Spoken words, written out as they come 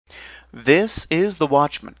This is the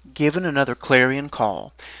Watchman, given another clarion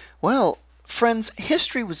call. Well, friends,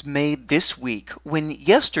 history was made this week when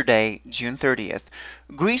yesterday, June 30th,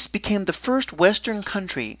 Greece became the first Western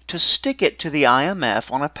country to stick it to the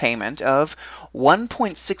IMF on a payment of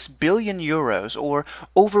 1.6 billion euros, or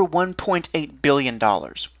over $1.8 billion.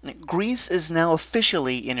 Greece is now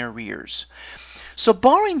officially in arrears. So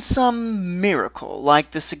barring some miracle,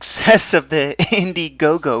 like the success of the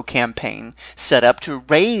Indiegogo campaign set up to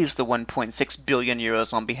raise the 1.6 billion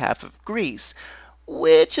euros on behalf of Greece,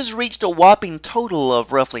 which has reached a whopping total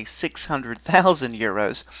of roughly 600,000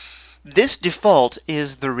 euros, this default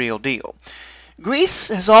is the real deal. Greece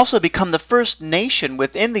has also become the first nation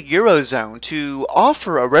within the Eurozone to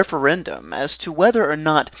offer a referendum as to whether or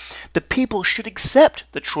not the people should accept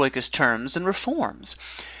the Troika's terms and reforms.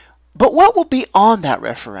 But what will be on that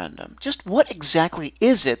referendum? Just what exactly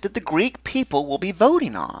is it that the Greek people will be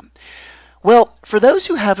voting on? Well, for those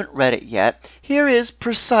who haven't read it yet, here is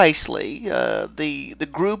precisely the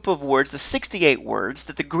group of words, the 68 words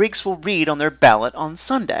that the Greeks will read on their ballot on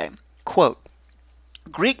Sunday. Quote,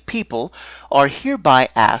 Greek people are hereby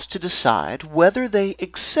asked to decide whether they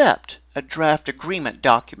accept a draft agreement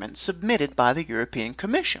document submitted by the European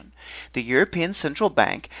Commission, the European Central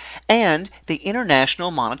Bank, and the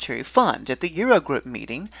International Monetary Fund at the Eurogroup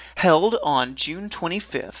meeting held on June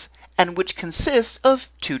 25th, and which consists of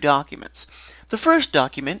two documents. The first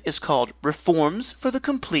document is called Reforms for the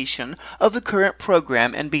Completion of the Current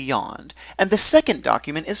Program and Beyond, and the second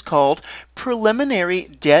document is called Preliminary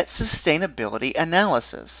Debt Sustainability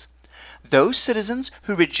Analysis. Those citizens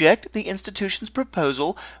who reject the institution's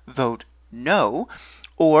proposal vote no,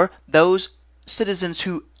 or those citizens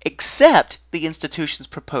who accept the institution's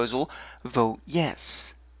proposal vote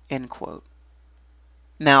yes. End quote.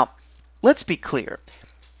 Now, let's be clear.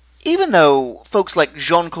 Even though folks like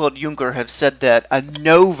Jean-Claude Juncker have said that a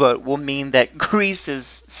no vote will mean that Greece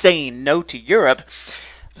is saying no to Europe,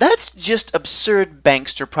 that's just absurd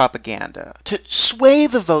bankster propaganda to sway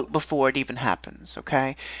the vote before it even happens,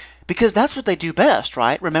 okay? Because that's what they do best,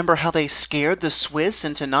 right? Remember how they scared the Swiss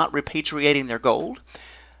into not repatriating their gold?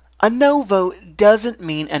 A no vote doesn't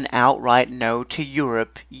mean an outright no to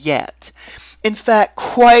Europe yet. In fact,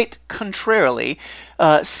 quite contrarily,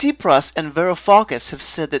 Tsipras and Varoufakis have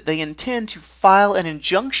said that they intend to file an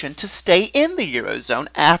injunction to stay in the Eurozone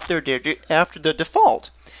after their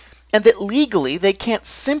default, and that legally they can't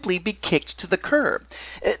simply be kicked to the curb.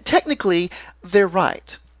 Technically, they're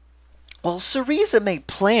right. Well, Syriza may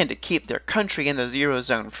plan to keep their country in the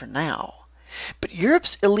Eurozone for now, but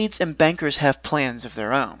Europe's elites and bankers have plans of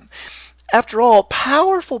their own. After all,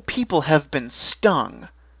 powerful people have been stung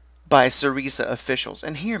by Syriza officials.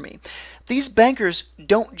 And hear me, these bankers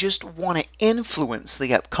don't just want to influence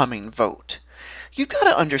the upcoming vote. You've got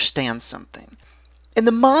to understand something. In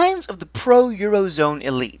the minds of the pro-Eurozone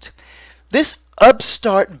elite, this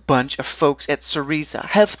upstart bunch of folks at Syriza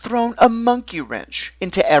have thrown a monkey wrench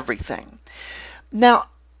into everything. Now,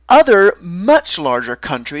 other, much larger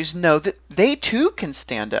countries know that they too can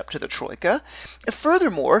stand up to the Troika.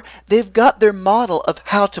 Furthermore, they've got their model of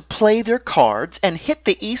how to play their cards and hit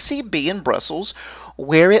the ECB in Brussels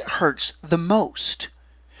where it hurts the most.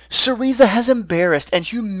 Syriza has embarrassed and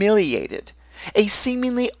humiliated a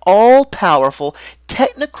seemingly all-powerful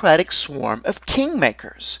technocratic swarm of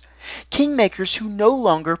kingmakers. Kingmakers who no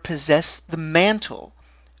longer possess the mantle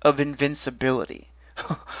of invincibility.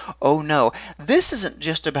 Oh no, this isn't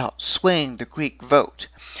just about swaying the Greek vote.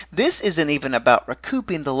 This isn't even about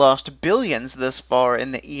recouping the lost billions thus far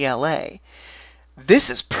in the ELA. This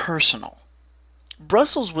is personal.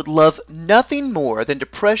 Brussels would love nothing more than to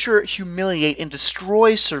pressure, humiliate, and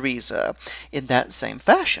destroy Syriza in that same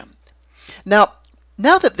fashion. Now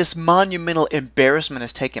that this monumental embarrassment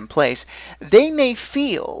has taken place, they may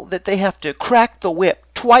feel that they have to crack the whip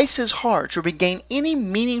twice as hard to regain any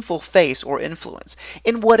meaningful face or influence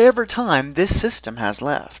in whatever time this system has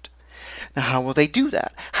left. Now, how will they do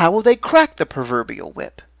that? How will they crack the proverbial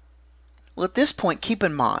whip? Well, at this point, keep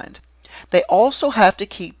in mind, they also have to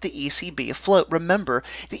keep the ECB afloat. Remember,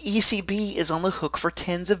 the ECB is on the hook for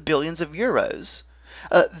tens of billions of euros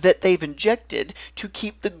that they've injected to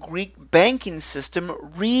keep the Greek banking system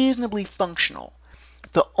reasonably functional.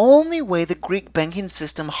 The only way the Greek banking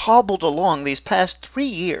system hobbled along these past 3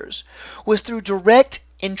 years was through direct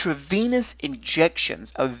intravenous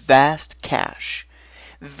injections of vast cash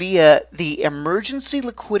via the Emergency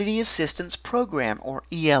Liquidity Assistance Program, or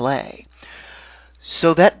ELA.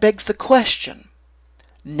 So that begs the question,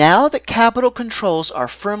 now that capital controls are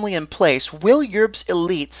firmly in place, will Europe's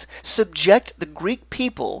elites subject the Greek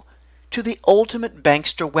people to the ultimate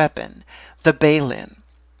bankster weapon, the bail-in?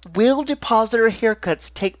 Will depositor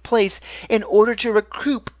haircuts take place in order to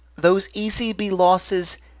recoup those ECB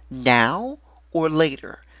losses now or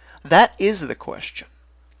later? That is the question.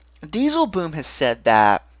 Dieselboom has said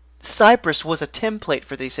that Cyprus was a template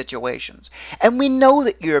for these situations, and we know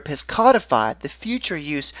that Europe has codified the future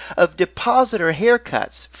use of depositor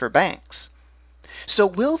haircuts for banks. So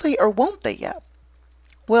will they or won't they yet?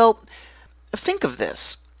 Well, think of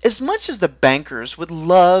this. As much as the bankers would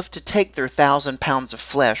love to take their 1,000 pounds of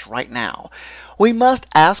flesh right now, we must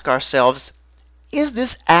ask ourselves, is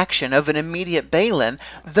this action of an immediate bail-in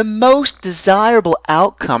the most desirable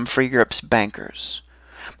outcome for Europe's bankers?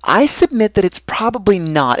 I submit that it's probably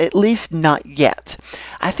not, at least not yet.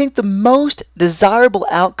 I think the most desirable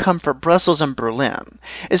outcome for Brussels and Berlin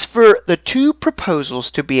is for the two proposals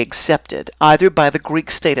to be accepted, either by the Greek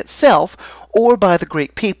state itself or by the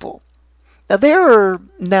Greek people. Now, there are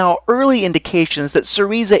now early indications that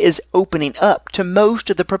Syriza is opening up to most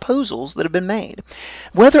of the proposals that have been made.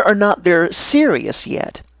 Whether or not they're serious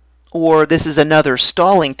yet, or this is another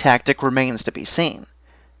stalling tactic, remains to be seen.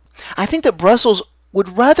 I think that Brussels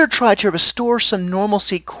would rather try to restore some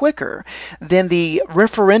normalcy quicker than the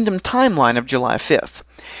referendum timeline of July 5th.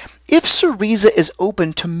 If Syriza is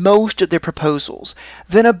open to most of their proposals,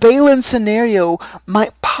 then a bail-in scenario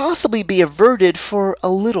might possibly be averted for a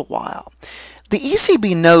little while. The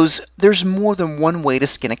ECB knows there's more than one way to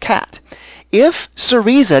skin a cat. If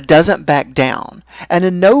Syriza doesn't back down, and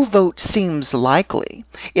a no vote seems likely,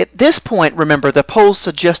 at this point, remember, the polls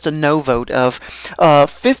suggest a no vote of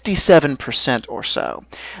 57% or so,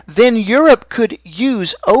 then Europe could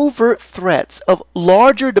use overt threats of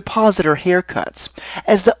larger depositor haircuts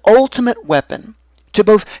as the ultimate weapon to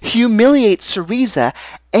both humiliate Syriza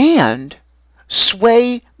and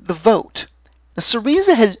sway the vote. Now,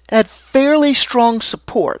 Syriza has had fairly strong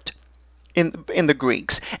support in the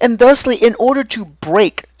Greeks, and thusly, in order to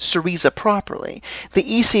break Syriza properly, the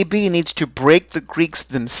ECB needs to break the Greeks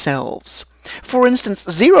themselves. For instance,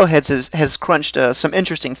 Zero Hedge has crunched some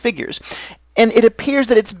interesting figures, and it appears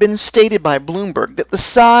that it's been stated by Bloomberg that the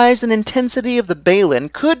size and intensity of the bail-in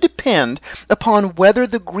could depend upon whether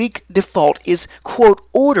the Greek default is, quote,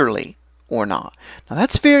 orderly or not. Now,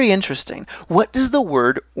 that's very interesting. What does the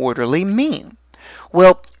word orderly mean?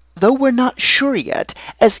 Well, though we're not sure yet,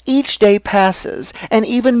 as each day passes and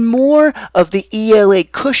even more of the ELA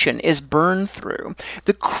cushion is burned through,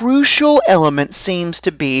 the crucial element seems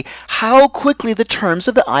to be how quickly the terms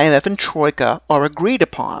of the IMF and Troika are agreed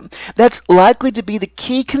upon. That's likely to be the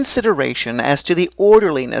key consideration as to the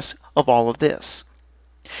orderliness of all of this.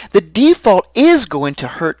 The default is going to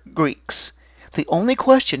hurt Greeks. The only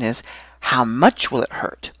question is, how much will it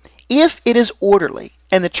hurt? If it is orderly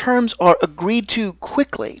and the terms are agreed to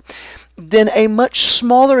quickly, then a much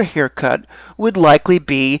smaller haircut would likely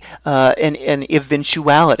be an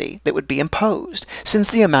eventuality that would be imposed, since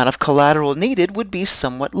the amount of collateral needed would be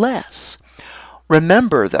somewhat less.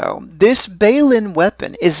 Remember, though, this bail-in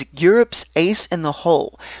weapon is Europe's ace in the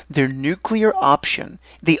hole, their nuclear option,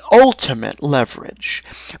 the ultimate leverage.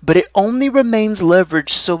 But it only remains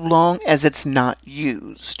leverage so long as it's not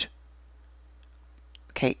used.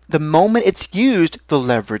 Okay, the moment it's used, the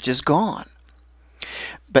leverage is gone.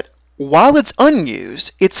 But while it's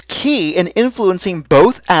unused, it's key in influencing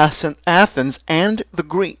both Athens and the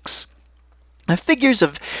Greeks. Now, figures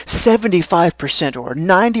of 75% or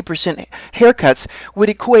 90% haircuts would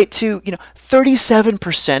equate to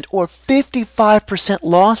 37% or 55%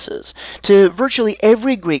 losses to virtually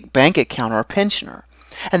every Greek bank account or pensioner.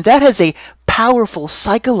 And that has a powerful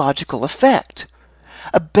psychological effect.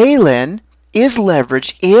 A bail-in is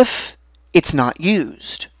leverage if it's not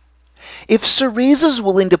used. If Syriza is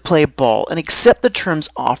willing to play ball and accept the terms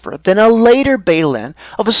offered, then a later bail-in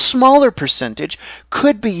of a smaller percentage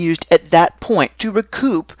could be used at that point to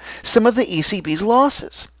recoup some of the ECB's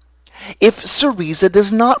losses. If Syriza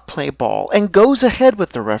does not play ball and goes ahead with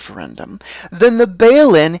the referendum, then the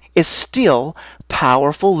bail-in is still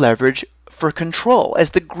powerful leverage for control, as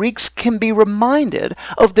the Greeks can be reminded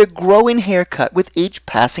of their growing haircut with each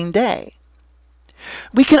passing day.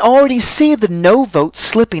 We can already see the no vote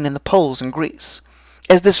slipping in the polls in Greece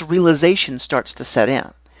as this realization starts to set in.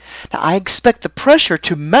 Now, I expect the pressure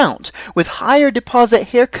to mount with higher deposit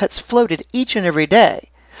haircuts floated each and every day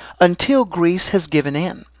until Greece has given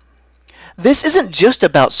in. This isn't just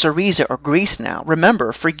about Syriza or Greece now.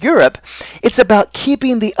 Remember, for Europe, it's about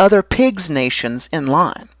keeping the other pigs nations in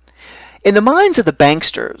line. In the minds of the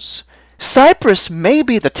banksters, Cyprus may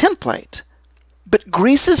be the template, but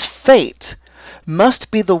Greece's fate must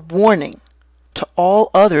be the warning to all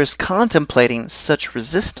others contemplating such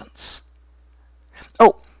resistance.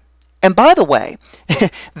 Oh, And by the way,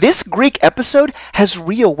 this Greek episode has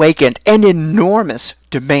reawakened an enormous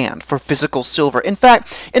demand for physical silver. In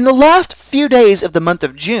fact, in the last few days of the month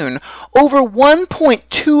of June, over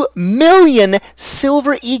 1.2 million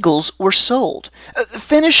silver eagles were sold,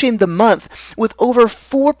 finishing the month with over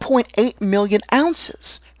 4.8 million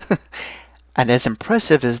ounces. And as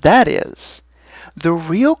impressive as that is, the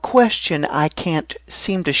real question I can't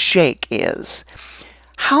seem to shake is,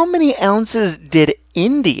 how many ounces did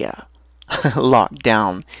India lock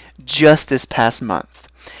down just this past month?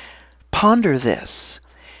 Ponder this.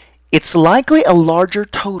 It's likely a larger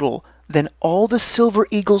total than all the silver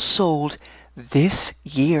eagles sold this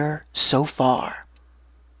year so far.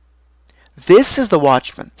 This is the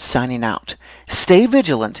Watchman signing out. Stay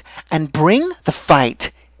vigilant and bring the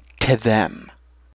fight to them.